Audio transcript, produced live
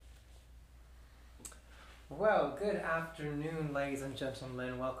Well, good afternoon, ladies and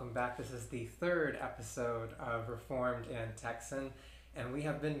gentlemen. Welcome back. This is the third episode of Reformed and Texan, and we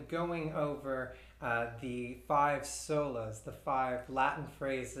have been going over the five solas, the five Latin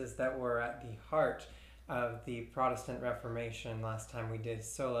phrases that were at the heart of the Protestant Reformation. Last time we did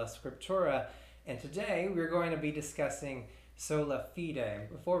sola scriptura, and today we're going to be discussing sola fide.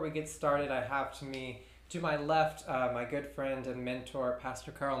 Before we get started, I have to my left, my good friend and mentor,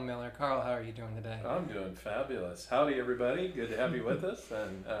 Pastor Carl Miller. Carl, how are you doing today? I'm doing fabulous. Howdy, everybody. Good to have you with us,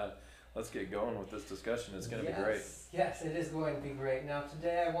 and let's get going with this discussion. It's going to be great. Yes, it is going to be great. Now,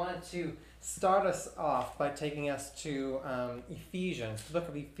 today I wanted to start us off by taking us to Ephesians, the book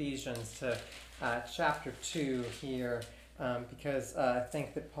of Ephesians, to chapter 2 here, because I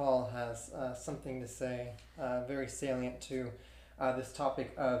think that Paul has something to say very salient to this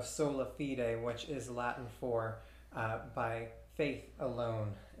topic of sola fide, which is Latin for by faith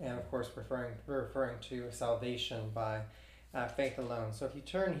alone, and of course referring to salvation by faith alone. So if you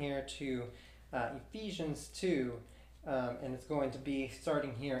turn here to Ephesians 2, and it's going to be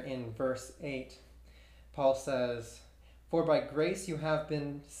starting here in verse 8, Paul says, "For by grace you have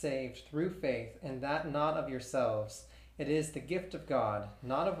been saved through faith, and that not of yourselves. It is the gift of God,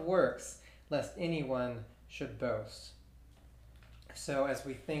 not of works, lest anyone should boast." So as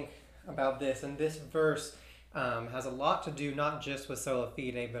we think about this, and this verse has a lot to do not just with sola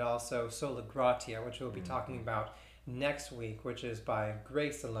fide, but also sola gratia, which we'll be talking about next week, which is by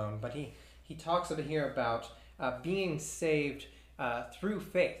grace alone. But he talks over here about being saved through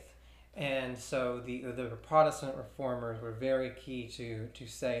faith. And so the Protestant reformers were very key to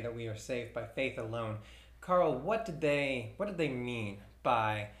say that we are saved by faith alone. Carl, what did they mean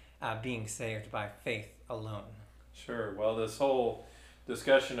by being saved by faith alone? Sure. Well, this whole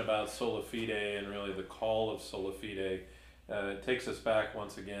discussion about sola fide and really the call of sola fide takes us back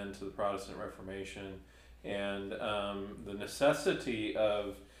once again to the Protestant Reformation, and the necessity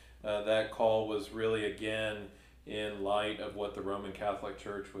of that call was really again in light of what the Roman Catholic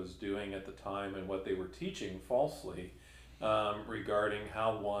Church was doing at the time and what they were teaching falsely regarding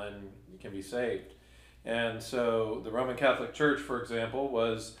how one can be saved. And so the Roman Catholic Church, for example,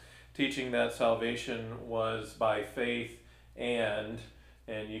 was teaching that salvation was by faith and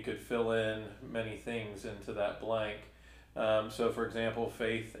you could fill in many things into that blank. So for example,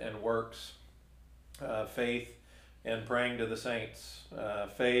 faith and works, faith and praying to the saints,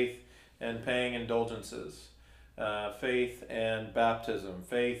 faith and paying indulgences, faith and baptism,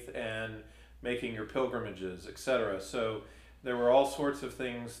 faith and making your pilgrimages, etc. So there were all sorts of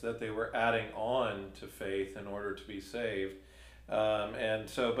things that they were adding on to faith in order to be saved.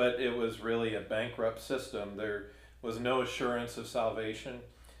 But it was really a bankrupt system. There was no assurance of salvation,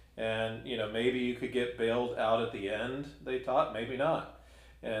 and maybe you could get bailed out at the end, they taught, maybe not.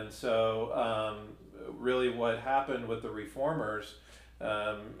 And so really what happened with the reformers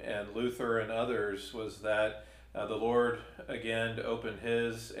and Luther and others was that the Lord again opened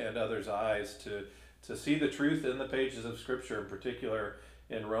his and others' eyes to see the truth in the pages of Scripture, in particular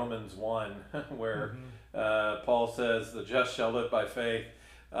in Romans 1, where Paul says, "The just shall live by faith."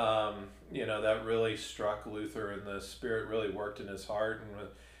 That really struck Luther, and the Spirit really worked in his heart, and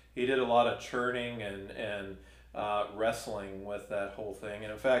he did a lot of churning and wrestling with that whole thing.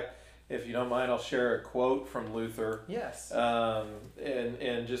 And in fact, if you don't mind, I'll share a quote from Luther. Yes.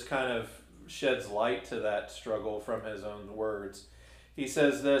 And just kind of sheds light to that struggle from his own words. He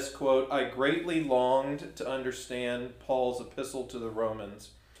says this, quote, "I greatly longed to understand Paul's epistle to the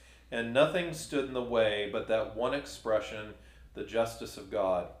Romans, and nothing stood in the way but that one expression, the justice of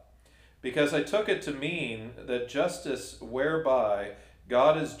God. Because I took it to mean that justice whereby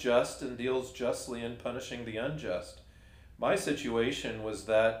God is just and deals justly in punishing the unjust. My situation was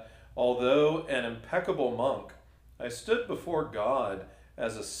that, although an impeccable monk, I stood before God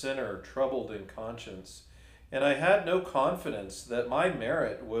as a sinner troubled in conscience, and I had no confidence that my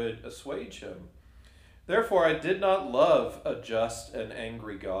merit would assuage him. Therefore I did not love a just and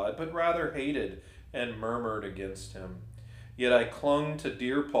angry God, but rather hated and murmured against him. Yet I clung to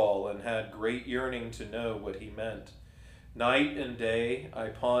dear Paul and had great yearning to know what he meant. Night and day I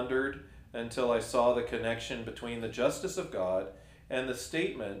pondered until I saw the connection between the justice of God and the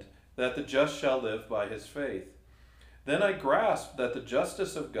statement that the just shall live by his faith. Then I grasped that the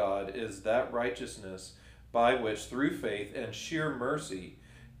justice of God is that righteousness by which, through faith and sheer mercy,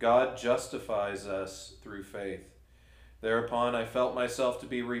 God justifies us through faith. Thereupon I felt myself to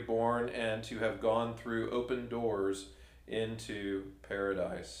be reborn and to have gone through open doors into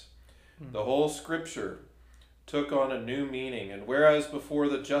paradise. The whole Scripture took on a new meaning, and whereas before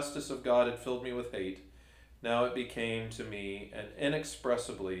the justice of God had filled me with hate, now it became to me an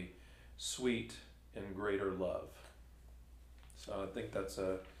inexpressibly sweet in greater love. So I think that's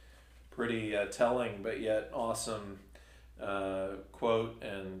a pretty telling but yet awesome quote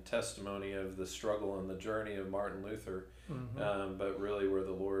and testimony of the struggle and the journey of Martin Luther, but really where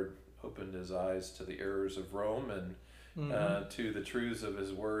the Lord opened his eyes to the errors of Rome and to the truths of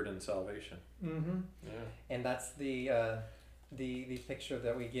his word and salvation. Yeah. And that's the picture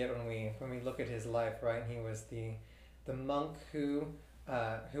that we get when we look at his life, right? He was the monk who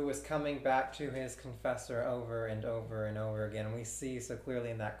was coming back to his confessor over and over and over again. And we see so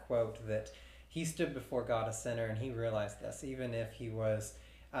clearly in that quote that he stood before God a sinner, and he realized this. Even if he was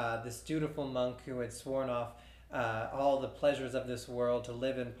this dutiful monk who had sworn off all the pleasures of this world to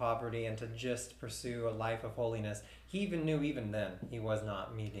live in poverty and to just pursue a life of holiness, he even knew even then he was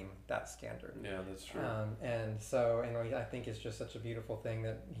not meeting that standard. Yeah, that's true. And I think it's just such a beautiful thing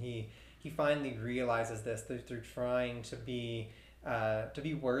that he finally realizes this through trying to be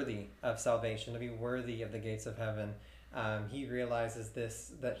worthy of salvation, to be worthy of the gates of heaven. He realizes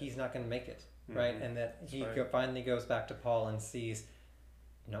this, that he's not going to make it, right? And that he finally goes back to Paul and sees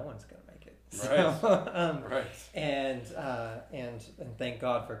no one's going to make it. So, right. And thank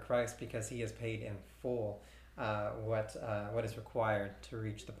God for Christ, because he has paid in full what is required to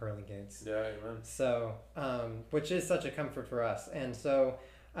reach the pearly gates. Yeah, amen. So, which is such a comfort for us. And so,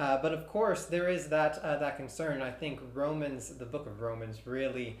 but of course, there is that concern. I think the book of Romans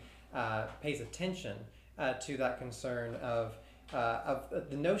really pays attention to that concern of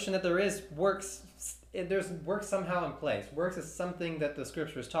the notion that there is works. There's works somehow in place. Works is something that the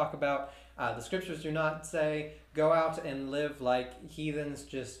scriptures talk about. The scriptures do not say go out and live like heathens,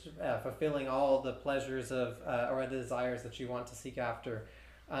 just fulfilling all the pleasures of or the desires that you want to seek after.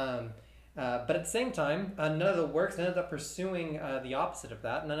 But at the same time, none of the works, none of the pursuing the opposite of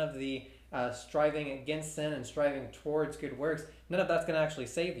that, none of the striving against sin and striving towards good works, none of that's going to actually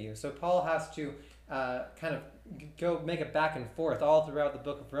save you. So Paul has to kind of go make it back and forth all throughout the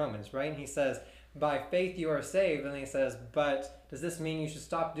book of Romans, right? And he says, by faith you are saved, and he says, but does this mean you should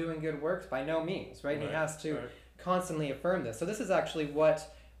stop doing good works? By no means, right? And he has to constantly affirm this. So this is actually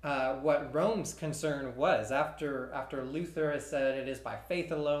what Rome's concern was. After Luther has said it is by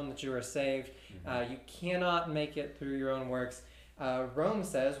faith alone that you are saved, you cannot make it through your own works. Rome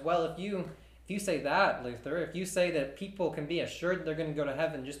says, well, if you say that, Luther, if you say that people can be assured that they're going to go to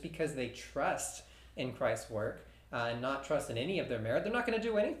heaven just because they trust in Christ's work and not trust in any of their merit, they're not going to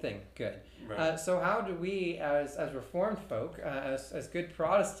do anything good. Right. So how do we, as Reformed folk, as good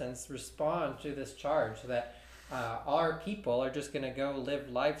Protestants, respond to this charge that our people are just going to go live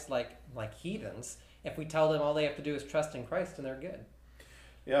lives like heathens if we tell them all they have to do is trust in Christ and they're good?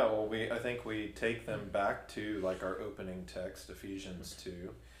 Yeah, well, I think we take them back to like our opening text, Ephesians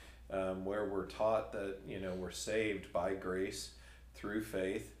 2, where we're taught that we're saved by grace through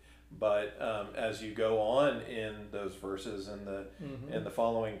faith. But as you go on in those verses in the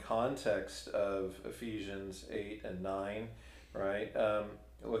following context of Ephesians 8 and 9, right?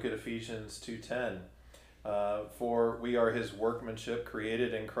 Look at Ephesians 2:10. For we are his workmanship,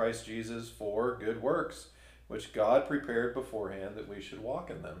 created in Christ Jesus for good works, which God prepared beforehand that we should walk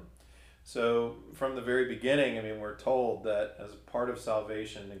in them. So from the very beginning, we're told that as part of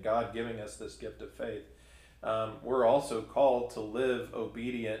salvation and God giving us this gift of faith, we're also called to live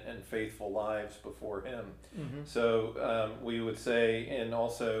obedient and faithful lives before him. So we would say, and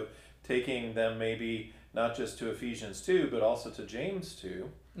also taking them maybe not just to Ephesians 2, but also to James 2,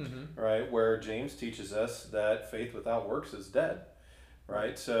 right, where James teaches us that faith without works is dead,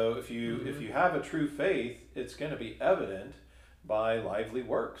 right? So if you have a true faith, it's going to be evident by lively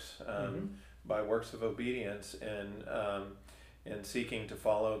works, by works of obedience, and seeking to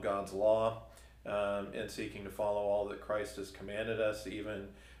follow God's law, and seeking to follow all that Christ has commanded us, even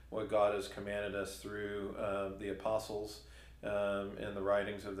what God has commanded us through the apostles in the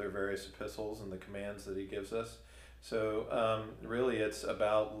writings of their various epistles and the commands that he gives us. So really it's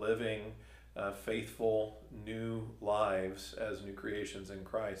about living faithful new lives as new creations in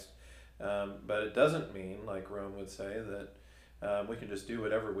Christ. But it doesn't mean, like Rome would say, that we can just do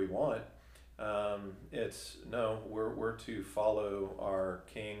whatever we want. We're to follow our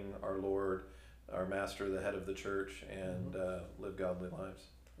King, our Lord, our Master, the head of the church, and live godly lives.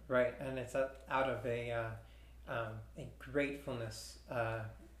 Right, and it's out of a gratefulness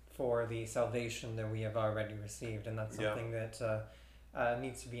for the salvation that we have already received, and that's something that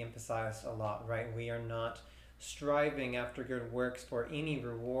needs to be emphasized a lot, right? We are not striving after good works for any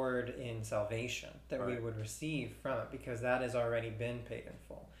reward in salvation that we would receive from it, because that has already been paid in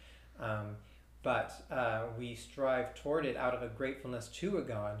full. But we strive toward it out of a gratefulness to a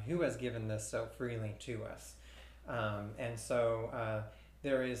God who has given this so freely to us. And so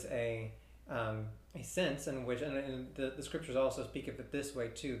there is a a sense in which, and the scriptures also speak of it this way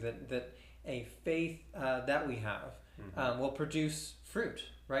too, that a faith that we have will produce fruit,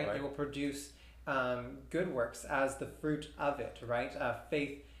 right? It will produce good works as the fruit of it, right?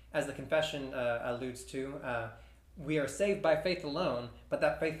 Faith, as the confession alludes to, we are saved by faith alone, but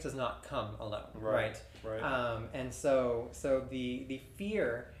that faith does not come alone, right? And so the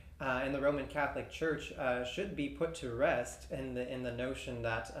fear in the Roman Catholic Church should be put to rest in the notion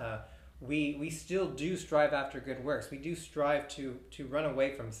that we still do strive after good works. We do strive to run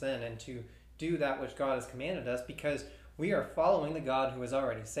away from sin and to do that which God has commanded us, because we are following the God who has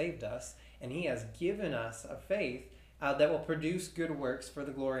already saved us, and he has given us a faith that will produce good works for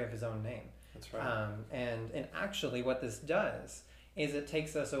the glory of his own name. That's right. And actually what this does is it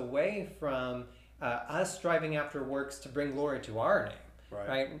takes us away from us striving after works to bring glory to our name.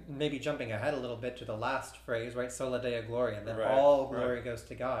 Right. Maybe jumping ahead a little bit to the last phrase, right? Sola Deo Gloria, that all glory goes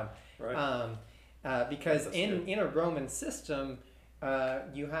to God. Because in a Roman system,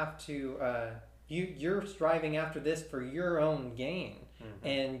 you have to you're striving after this for your own gain,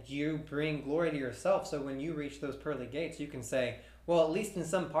 and you bring glory to yourself. So when you reach those pearly gates, you can say, well, at least in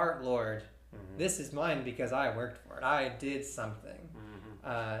some part, Lord, this is mine because I worked for it. I did something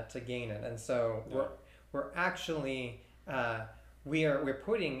to gain it. And so we're actually we're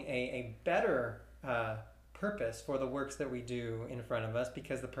putting a better purpose for the works that we do in front of us,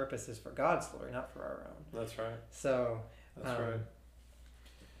 because the purpose is for God's glory, not for our own. That's right. So that's right.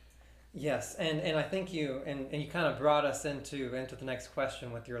 Yes, and I think you kind of brought us into the next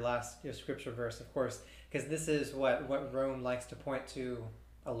question with your scripture verse, of course, because this is what Rome likes to point to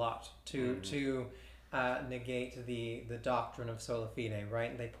a lot to negate the doctrine of sola fide, right?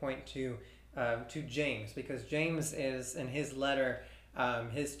 And they point to James, because James is, in his letter,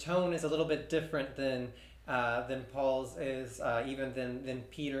 his tone is a little bit different than Paul's is, even than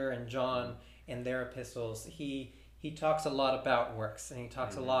Peter and John in their epistles. He talks a lot about works, and he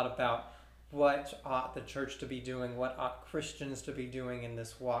talks a lot about what ought the church to be doing, what ought Christians to be doing in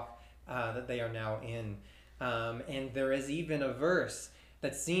this walk that they are now in. And there is even a verse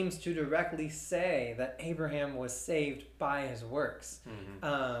that seems to directly say that Abraham was saved by his works.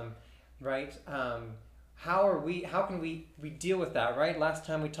 Right? How can we deal with that, right? Last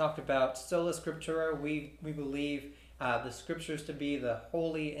time we talked about sola scriptura. We believe the scriptures to be the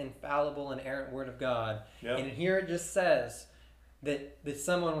holy, infallible, inerrant word of God. And here it just says that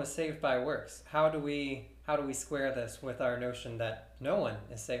someone was saved by works. How do we square this with our notion that no one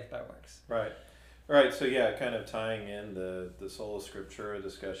is saved by works? Right. So kind of tying in the sola scriptura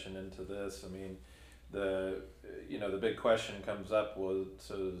discussion into this. I mean, the big question comes up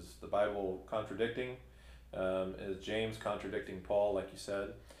so is the Bible contradicting? Is James contradicting Paul, like you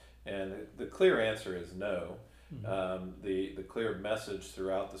said? And the clear answer is no. The clear message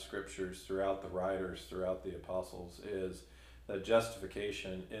throughout the scriptures, throughout the writers, throughout the apostles, is that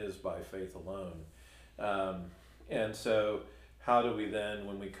justification is by faith alone. And so how do we then,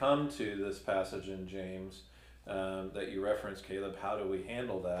 when we come to this passage in James that you referenced, Caleb, how do we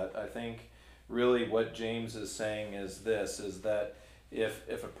handle that? I think really what James is saying is that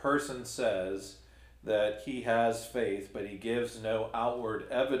if a person says that he has faith, but he gives no outward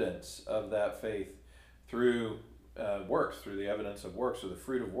evidence of that faith through works, through the evidence of works or the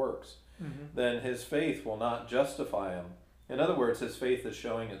fruit of works, then his faith will not justify him. In other words, his faith is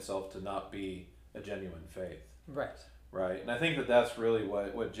showing itself to not be a genuine faith. Right. And I think that's really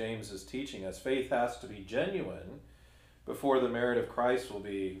what James is teaching us. Faith has to be genuine before the merit of Christ will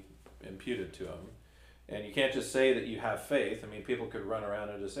be imputed to him. And you can't just say that you have faith. I mean, people could run around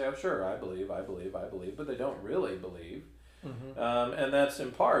and just say, oh, sure, I believe, but they don't really believe. And that's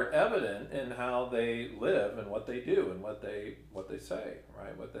in part evident in how they live and what they do and what they say,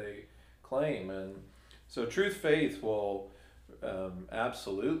 right? What they claim. And so truth faith will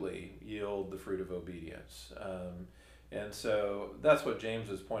absolutely yield the fruit of obedience. And so that's what James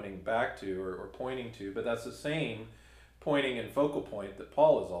is pointing back to or pointing to, but that's the same pointing and focal point that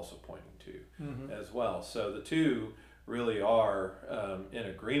Paul is also pointing to as well. So the two really are in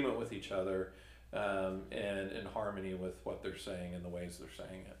agreement with each other and in harmony with what they're saying and the ways they're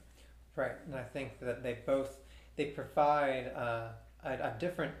saying it. Right, and I think that they provide a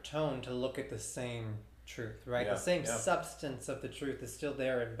different tone to look at the same truth, right? The same substance of the truth is still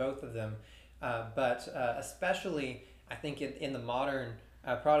there in both of them, but especially I think in the modern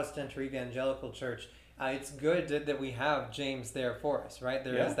Protestant or evangelical church, it's good that we have James there for us, right?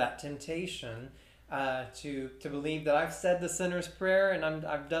 There is that temptation to believe that I've said the sinner's prayer and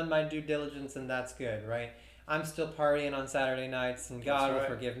I've done my due diligence and that's good, right? I'm still partying on Saturday nights and God will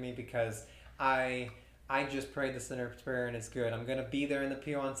forgive me because I I just prayed the sinner's prayer and it's good. I'm going to be there in the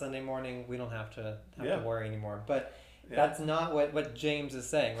pew on Sunday morning. We don't have to worry anymore. But that's not what James is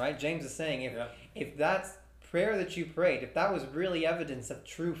saying, right? James is saying if that's prayer that you prayed, if that was really evidence of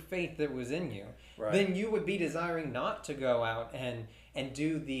true faith that was in you, then you would be desiring not to go out and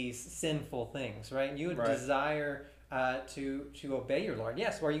do these sinful things, right? You would desire to obey your Lord.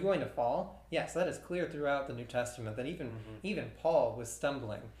 Yes, are you going to fall? Yes, that is clear throughout the New Testament that even Paul was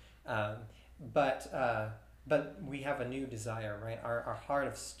stumbling. But we have a new desire, right? Our heart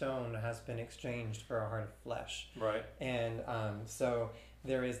of stone has been exchanged for a heart of flesh. Right. And so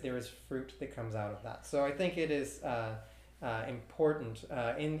there is fruit that comes out of that. So I think it is important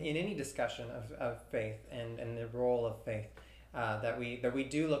in any discussion of faith and the role of faith that we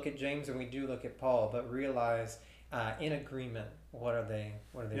do look at James and we do look at Paul, but realize in agreement what are they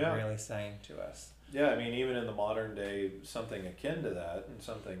really saying to us. Yeah, I mean, even in the modern day, something akin to that, and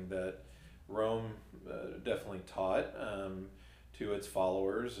something that Rome definitely taught to its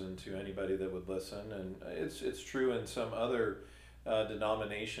followers and to anybody that would listen, and it's true in some other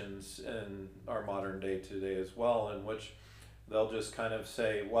denominations in our modern day today as well, in which they'll just kind of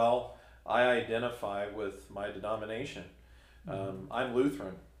say, well, I identify with my denomination. I'm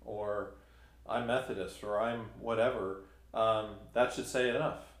Lutheran, or I'm Methodist, or I'm whatever. That should say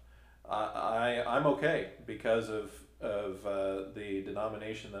enough. I'm okay because of the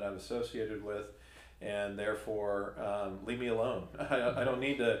denomination that I'm associated with, and therefore leave me alone. I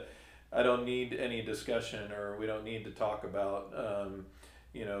don't need any discussion, or we don't need to talk about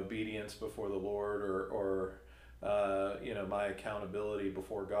obedience before the Lord, or my accountability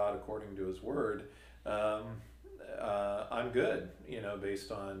before God according to His Word. I'm good,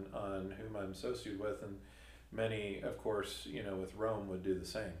 based on whom I'm associated with, and many, of course, with Rome would do the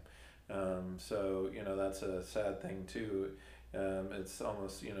same. So that's a sad thing too. It's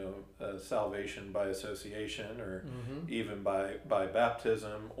almost salvation by association, or even by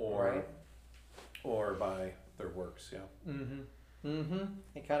baptism, or by their works.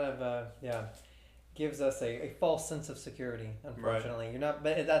 It kind of gives us a false sense of security. Unfortunately, you're not.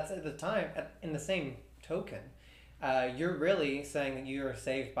 But that's at the time. In the same token, you're really saying that you are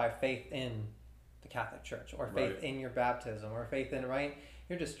saved by faith in the Catholic Church, or faith in your baptism, or faith in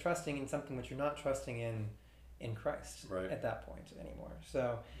You're just trusting in something which you're not trusting in Christ at that point anymore.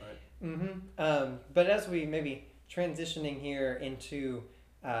 So, but as we maybe transitioning here into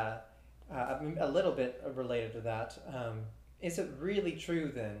a little bit related to that, is it really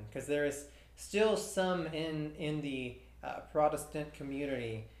true then? Because there is still some in the Protestant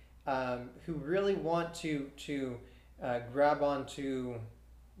community who really want to grab onto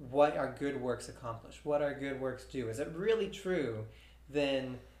what our good works accomplish, what our good works do. Is it really true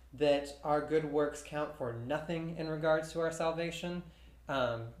then that our good works count for nothing in regards to our salvation?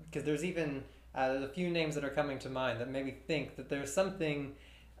 Because there's even a few names that are coming to mind that maybe think that there's something,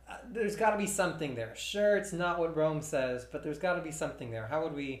 there's got to be something there. Sure, it's not what Rome says, but there's got to be something there. How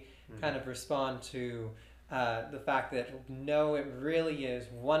would we kind of respond to the fact that no, it really is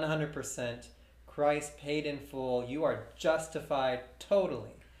 100% Christ paid in full. You are justified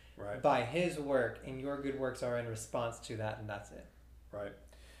totally by His work, and your good works are in response to that, and that's it. Right.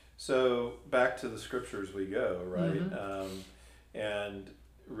 So back to the scriptures we go, right? And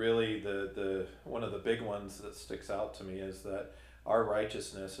really the one of the big ones that sticks out to me is that our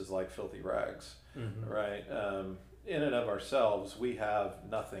righteousness is like filthy rags, right? In and of ourselves, we have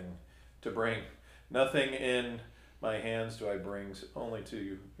nothing to bring. Nothing in my hands do I bring, only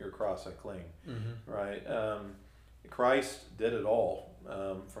to your cross I cling, right? Christ did it all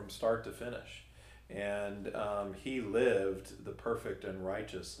from start to finish. And He lived the perfect and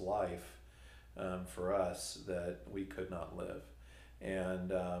righteous life for us that we could not live.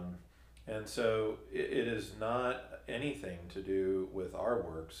 And so it is not anything to do with our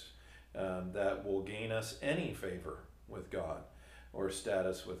works that will gain us any favor with God or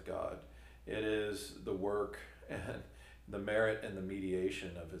status with God. It is the work and the merit and the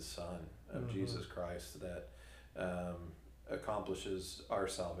mediation of His Son, of Jesus Christ, that accomplishes our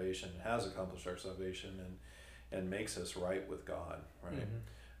salvation, has accomplished our salvation, and makes us right with God, right?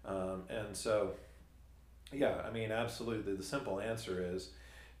 And so, I mean, absolutely, the simple answer is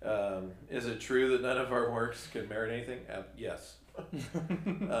it true that none of our works can merit anything? Yes.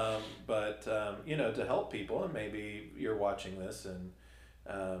 But to help people, and maybe you're watching this and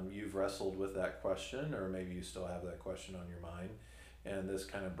you've wrestled with that question, or maybe you still have that question on your mind, and this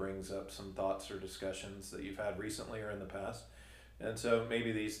kind of brings up some thoughts or discussions that you've had recently or in the past. And so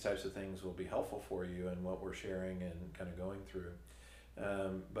maybe these types of things will be helpful for you in what we're sharing and kind of going through.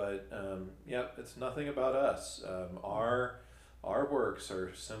 But it's nothing about us. Our Our works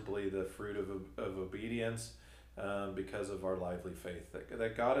are simply the fruit of obedience, because of our lively faith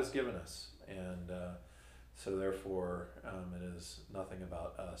that God has given us. And so therefore, it is nothing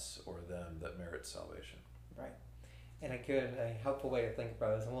about us or them that merits salvation. Right. And a helpful way to think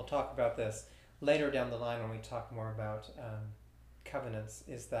about this, and we'll talk about this later down the line when we talk more about covenants,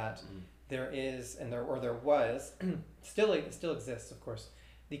 is that there is, and there was, still exists, of course,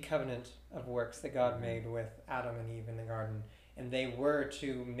 the covenant of works that God made with Adam and Eve in the garden, and they were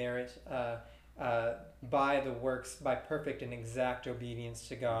to merit by the works, by perfect and exact obedience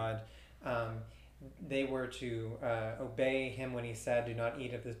to God. They were to obey Him when He said, "Do not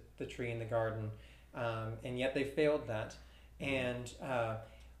eat of the tree in the garden," and yet they failed that. And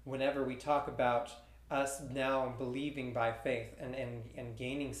whenever we talk about us now believing by faith and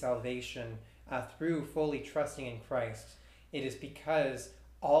gaining salvation through fully trusting in Christ, it is because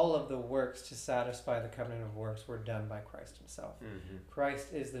all of the works to satisfy the covenant of works were done by Christ Himself. Christ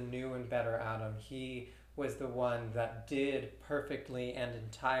is the new and better Adam. He was the one that did perfectly and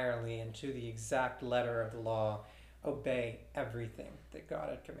entirely and to the exact letter of the law obey everything that God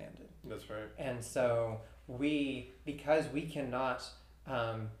had commanded. That's right. And so because we cannot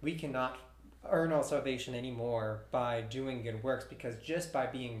earn our salvation anymore by doing good works, because just by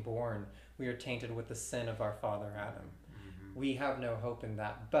being born we are tainted with the sin of our father Adam. We have no hope in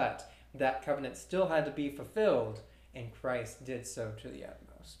that, but that covenant still had to be fulfilled, and Christ did so to the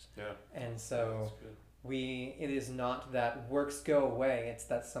utmost. Yeah. And so it is not that works go away, it's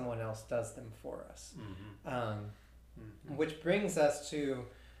that someone else does them for us. Which brings us to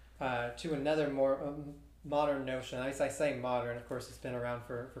another more modern notion. As I say modern, of course it's been around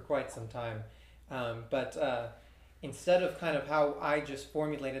for quite some time, but instead of kind of how I just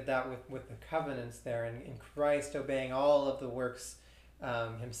formulated that with the covenants there and Christ obeying all of the works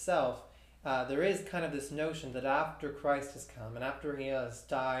Himself, there is kind of this notion that after Christ has come and after He has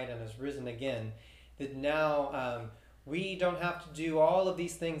died and has risen again, that now we don't have to do all of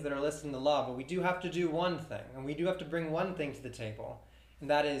these things that are listed in the law, but we do have to do one thing, and we do have to bring one thing to the table, and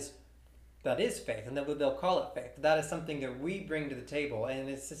that is faith, and they'll call it faith. That is something that we bring to the table, and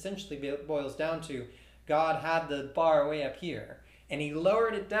it's essentially boils down to God had the bar way up here, and He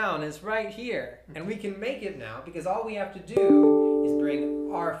lowered it down. It's right here, and we can make it now because all we have to do is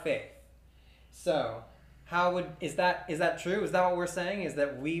bring our faith. So, is that true? Is that what we're saying? Is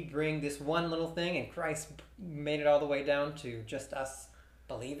that we bring this one little thing, and Christ made it all the way down to just us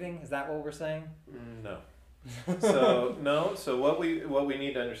believing? Is that what we're saying? No. So what we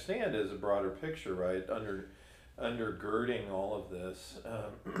need to understand is a broader picture, right? Undergirding all of this,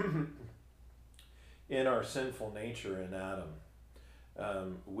 in our sinful nature in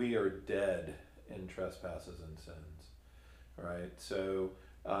Adam, we are dead in trespasses and sins, right? So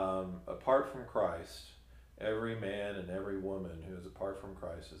apart from Christ, every man and every woman who is apart from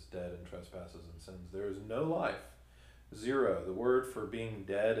Christ is dead in trespasses and sins. There is no life. Zero. The word for being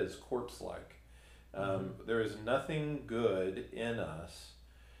dead is corpse-like. There is nothing good in us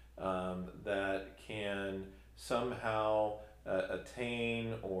that can somehow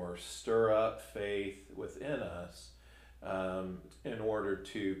attain or stir up faith within us in order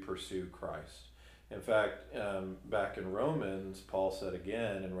to pursue Christ. In fact, back in Romans, Paul said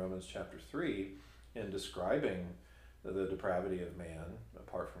again in Romans chapter 3, in describing the depravity of man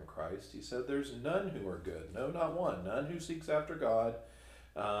apart from Christ, he said, "There's none who are good, no, not one, none who seeks after God."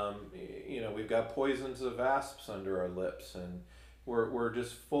 We've got poisons of asps under our lips, and we're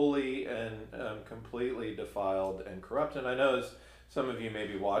just fully and completely defiled and corrupt. And I know as some of you may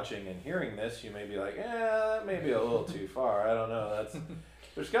be watching and hearing this, you may be like, that may be a little too far. I don't know.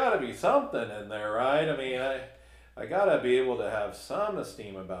 There's got to be something in there, right? I mean, I got to be able to have some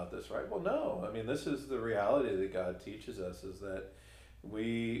esteem about this, right? Well, no. I mean, this is the reality that God teaches us, is that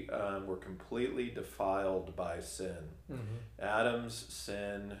we were completely defiled by sin. Adam's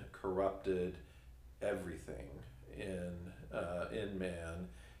sin corrupted everything in man,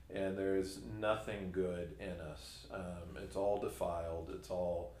 and there's nothing good in us. It's all defiled. It's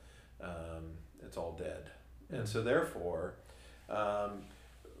all dead. And so therefore,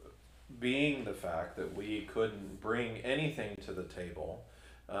 being the fact that we couldn't bring anything to the table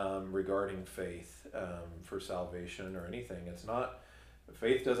regarding faith for salvation or anything, it's not.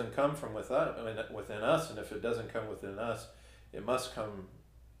 Faith doesn't come from within us, and if it doesn't come within us, it must come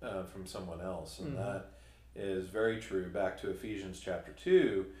from someone else, and that is very true. Back to Ephesians chapter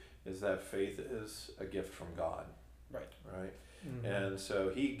 2, is that faith is a gift from God. Right? And so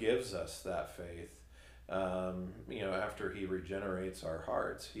He gives us that faith. After He regenerates our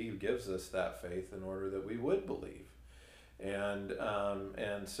hearts, He gives us that faith in order that we would believe. And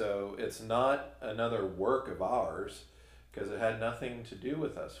so it's not another work of ours because it had nothing to do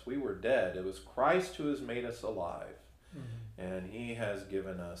with us. We were dead. It was Christ who has made us alive, and he has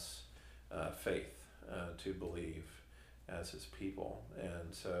given us faith to believe as his people.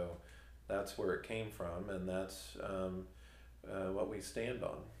 And so that's where it came from, and that's what we stand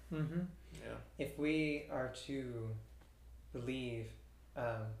on. Yeah. If we are to believe,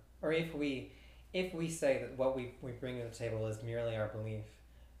 or if we say that what we bring to the table is merely our belief,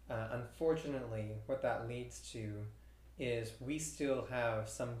 unfortunately, what that leads to is we still have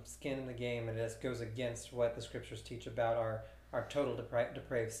some skin in the game, and it goes against what the scriptures teach about our total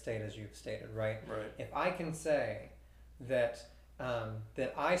depraved state, as you've stated, right? Right. If I can say that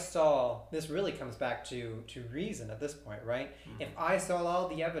that I saw, this really comes back to reason at this point, right? If I saw all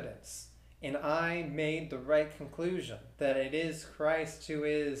the evidence and I made the right conclusion that it is Christ who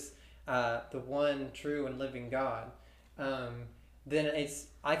is the one true and living God, then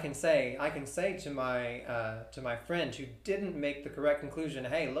I can say to my friend who didn't make the correct conclusion,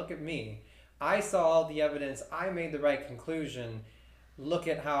 hey, look at me. I saw all the evidence. I made the right conclusion. Look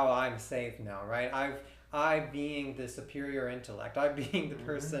at how I'm saved now, right? I being the superior intellect, I being the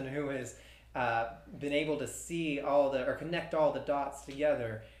person who has been able to see or connect all the dots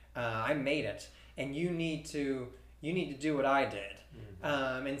together. I made it, and you need to do what I did.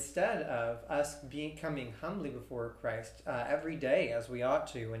 Instead of us coming humbly before Christ every day as we ought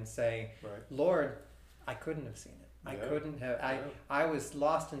to, and say, Right. Lord, I couldn't have seen it. I Yeah. couldn't have. Yeah. I was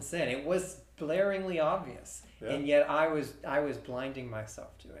lost in sin. It was blaringly obvious, Yeah. and yet I was blinding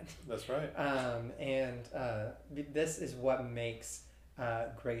myself to it. That's right. This is what makes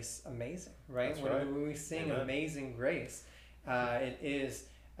grace amazing, right? That's right. When we sing Amen. Amazing Grace, it is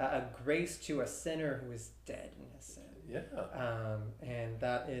a grace to a sinner who is dead in his sin. Yeah. And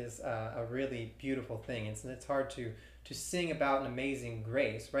that is a really beautiful thing. It's hard to sing about an amazing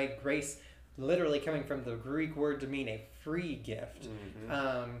grace, right? Grace literally coming from the Greek word to mean a free gift.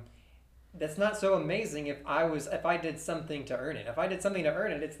 That's not so amazing if I did something to earn it. If I did something to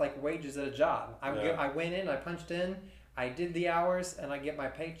earn it, it's like wages at a job. I went in, I punched in, I did the hours, and I get my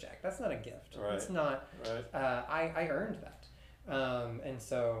paycheck. That's not a gift. Right. It's not. Right. I earned that. And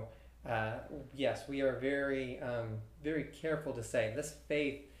so, yes, we are very, very careful to say this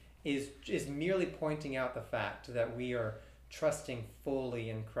faith is merely pointing out the fact that we are trusting fully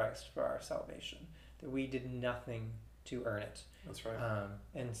in Christ for our salvation, that we did nothing to earn it. That's right.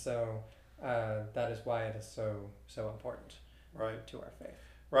 And so that is why it is so important, Right. to our faith.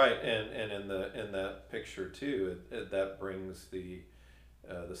 Right, and in that picture too, that brings the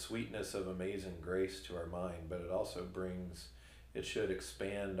sweetness of amazing grace to our mind, but it should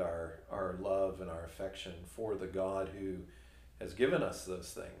expand our love and our affection for the God who has given us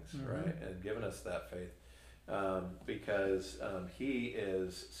those things, right, and given us that faith, because he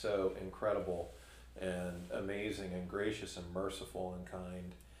is so incredible and amazing and gracious and merciful and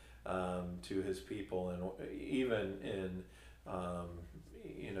kind to his people, and even in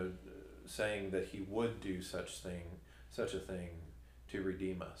saying that he would do such a thing to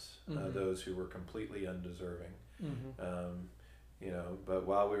redeem us, those who were completely undeserving. But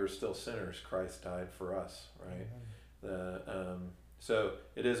while we were still sinners, Christ died for us, right? So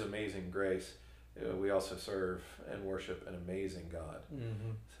it is amazing grace. We also serve and worship an amazing God.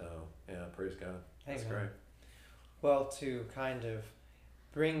 So yeah, praise God. That's Amen. great. Well, to kind of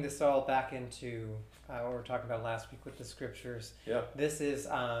bring this all back into what we were talking about last week with the scriptures. Yeah. This is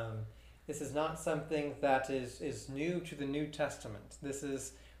not something that is new to the New Testament. This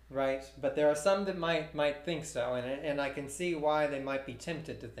is right, but there are some that might think so, and I can see why they might be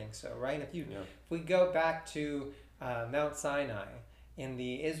tempted to think so. Right? If we go back to Mount Sinai and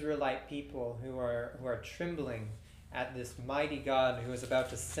the Israelite people who are trembling at this mighty God who is about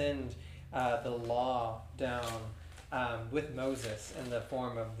to send the law down with Moses in the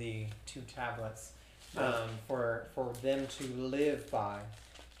form of the 2 tablets for them to live by.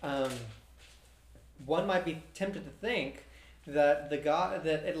 One might be tempted to think that that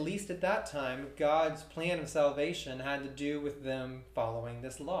at least at that time, God's plan of salvation had to do with them following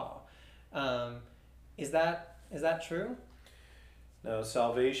this law. Is that true? No,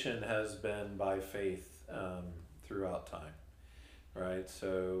 salvation has been by faith throughout time, right?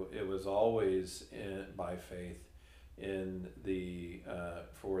 So it was always by faith in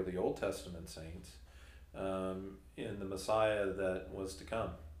for the Old Testament saints in the Messiah that was to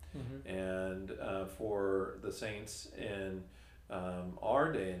come. And for the saints in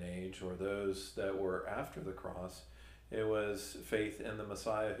our day and age, or those that were after the cross, it was faith in the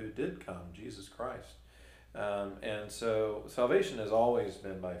Messiah who did come, Jesus Christ. And so salvation has always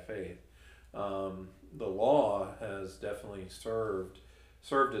been by faith. The law has definitely served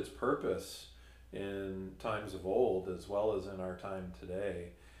its purpose in times of old as well as in our time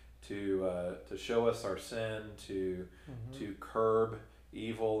today to show us our sin, to curb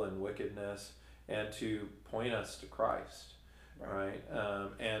evil and wickedness, and to point us to Christ, right?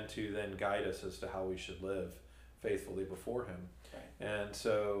 And to then guide us as to how we should live faithfully before Him. Right. And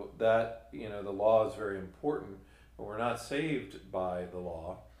so that, the law is very important, but we're not saved by the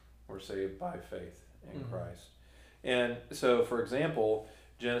law. We're saved by faith in Christ. And so, for example,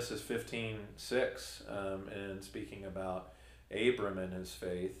 Genesis 15:6, and speaking about Abram and his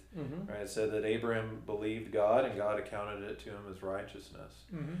faith, right? It said that Abram believed God, and God accounted it to him as righteousness,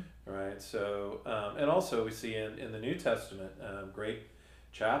 right? So, and also we see in the New Testament, great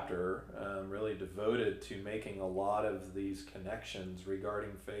chapter, really devoted to making a lot of these connections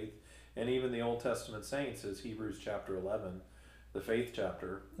regarding faith, and even the Old Testament saints is Hebrews chapter 11, the faith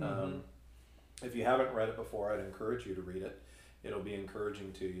chapter. If you haven't read it before, I'd encourage you to read it. It'll be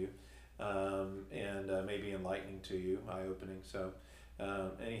encouraging to you. And maybe enlightening to you, eye-opening. So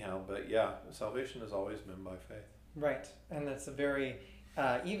anyhow, but yeah, salvation has always been by faith. Right, and that's a very,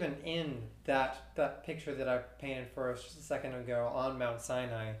 even in that picture that I painted for us just a second ago on Mount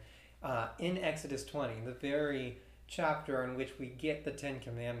Sinai, in Exodus 20, the very chapter in which we get the Ten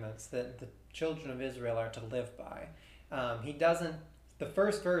Commandments that the children of Israel are to live by. The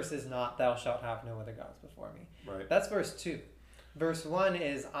first verse is not, "Thou shalt have no other gods before me." Right. That's verse 2. Verse 1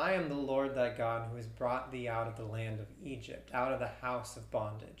 is, "I am the Lord thy God who has brought thee out of the land of Egypt, out of the house of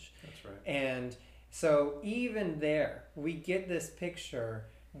bondage." That's right. And so even there, we get this picture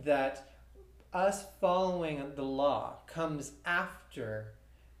that us following the law comes after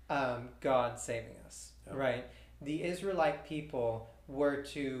God saving us, right? The Israelite people were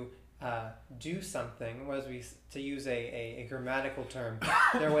to do something, to use a grammatical term,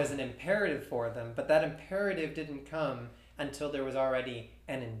 there was an imperative for them, but that imperative didn't come until there was already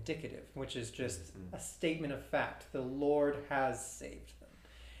an indicative, which is just a statement of fact. The Lord has saved them.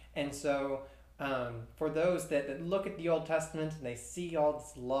 And so for those that look at the Old Testament and they see all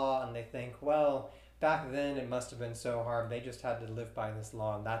this law and they think, well, back then it must have been so hard, they just had to live by this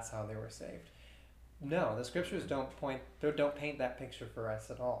law and that's how they were saved. No, the scriptures don't paint that picture for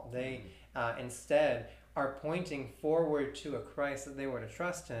us at all. They instead are pointing forward to a Christ that they were to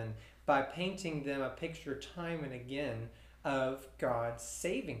trust in by painting them a picture time and again of God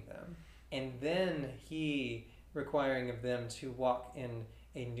saving them, and then He requiring of them to walk in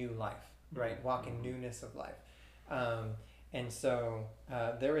a new life, right? Walk in newness of life. And so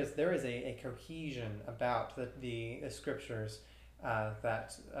there is a cohesion about the scriptures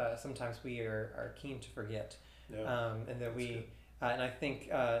that sometimes we are keen to forget, and that we and I think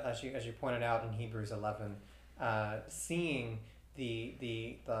as you pointed out in Hebrews 11, seeing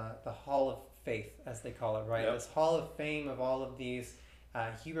the hall of faith, as they call it, right? This hall of fame of all of these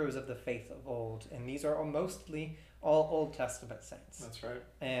heroes of the faith of old, and these are mostly all Old Testament saints. That's right.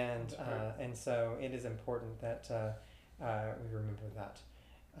 And and so it is important that we remember that.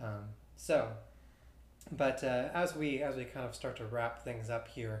 But as we kind of start to wrap things up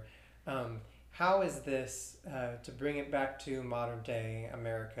here, how is this to bring it back to modern day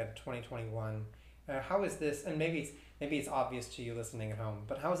America, 2021? How is this? And maybe it's obvious to you listening at home,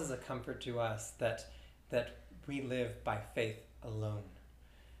 but how is this a comfort to us that we live by faith alone?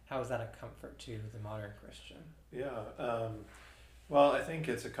 How is that a comfort to the modern Christian? Yeah. Well, I think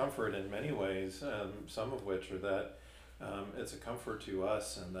it's a comfort in many ways. Some of which are that it's a comfort to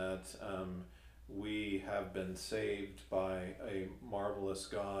us, and that we have been saved by a marvelous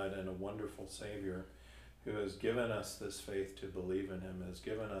God and a wonderful Savior who has given us this faith to believe in Him, has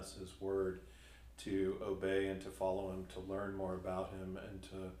given us His Word to obey and to follow Him, to learn more about Him, and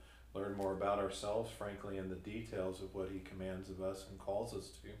to learn more about ourselves, frankly, in the details of what He commands of us and calls us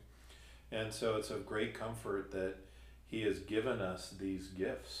to. And so it's of great comfort that He has given us these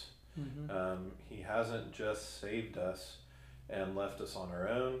gifts. He hasn't just saved us and left us on our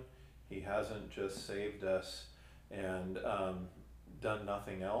own. He hasn't just saved us and done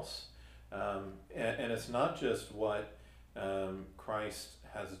nothing else. And it's not just what Christ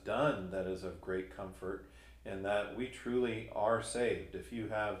has done that is of great comfort, in that we truly are saved. If you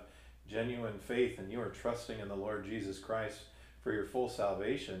have genuine faith and you are trusting in the Lord Jesus Christ for your full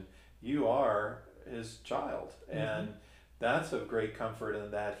salvation, you are His child. And that's of great comfort,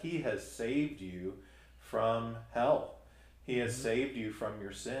 in that He has saved you from hell. He has saved you from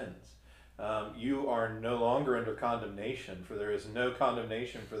your sins. You are no longer under condemnation, for there is no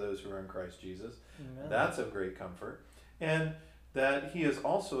condemnation for those who are in Christ Jesus. Amen. That's of great comfort. And that He is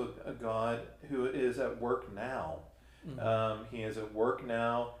also a God who is at work now. He is at work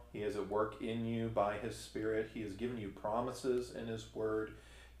now. He is at work in you by His Spirit. He has given you promises in His Word.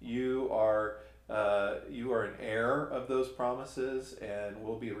 You are you are an heir of those promises and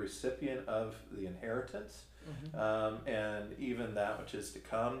will be a recipient of the inheritance, and even that which is to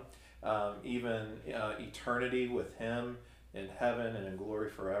come, even eternity with Him in heaven and in glory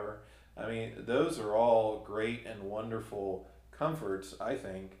forever. I mean, those are all great and wonderful comforts, I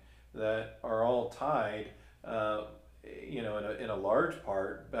think, that are all tied, in a large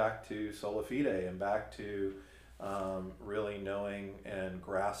part back to Sola Fide and back to really knowing and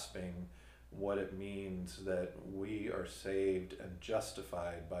grasping what it means that we are saved and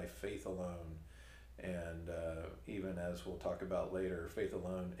justified by faith alone. And even as we'll talk about later, faith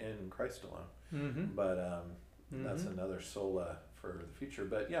alone in Christ alone. But that's another sola for the future.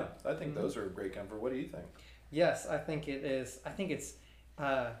 But yeah, I think those are a great comfort. What do you think? Yes, I think it is. I think it's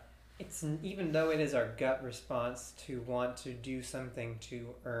even though it is our gut response to want to do something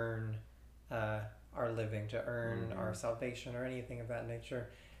to earn our living, to earn our salvation or anything of that nature,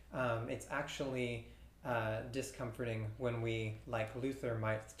 it's actually discomforting when we, like Luther,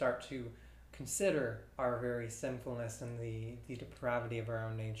 might start to consider our very sinfulness and the depravity of our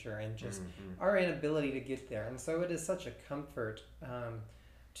own nature and just our inability to get there. And so it is such a comfort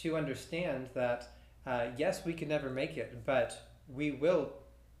to understand that yes, we could never make it, but we will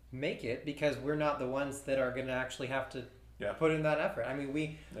make it because we're not the ones that are going to actually have to put in that effort. I mean,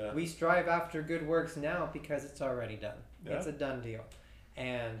 we strive after good works now because it's already done. It's a done deal.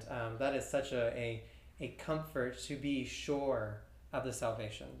 And that is such a comfort to be sure of the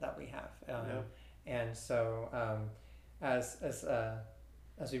salvation that we have. And so as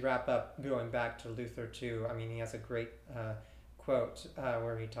we wrap up, going back to Luther too, I mean, he has a great quote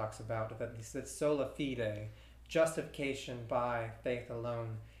where he talks about that he said, Sola Fide, justification by faith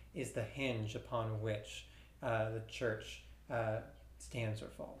alone, is the hinge upon which the church stands or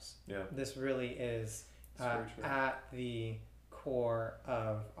falls. This really is at the core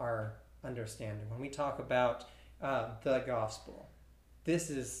of our understanding. When we talk about the gospel, this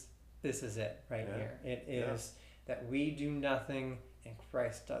is it right here. It is that we do nothing and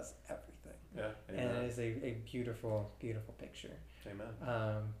Christ does everything. And it is a beautiful, beautiful picture.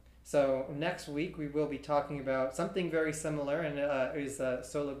 Amen. So next week we will be talking about something very similar, and is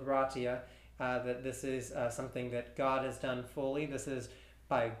sola gratia, that this is something that God has done fully. This is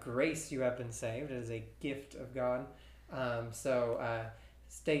by grace you have been saved. It is a gift of God. So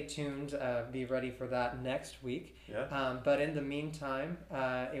stay tuned. Be ready for that next week. But in the meantime,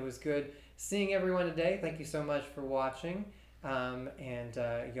 it was good seeing everyone today. Thank you so much for watching, and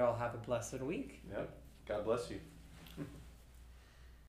y'all have a blessed week. God bless you.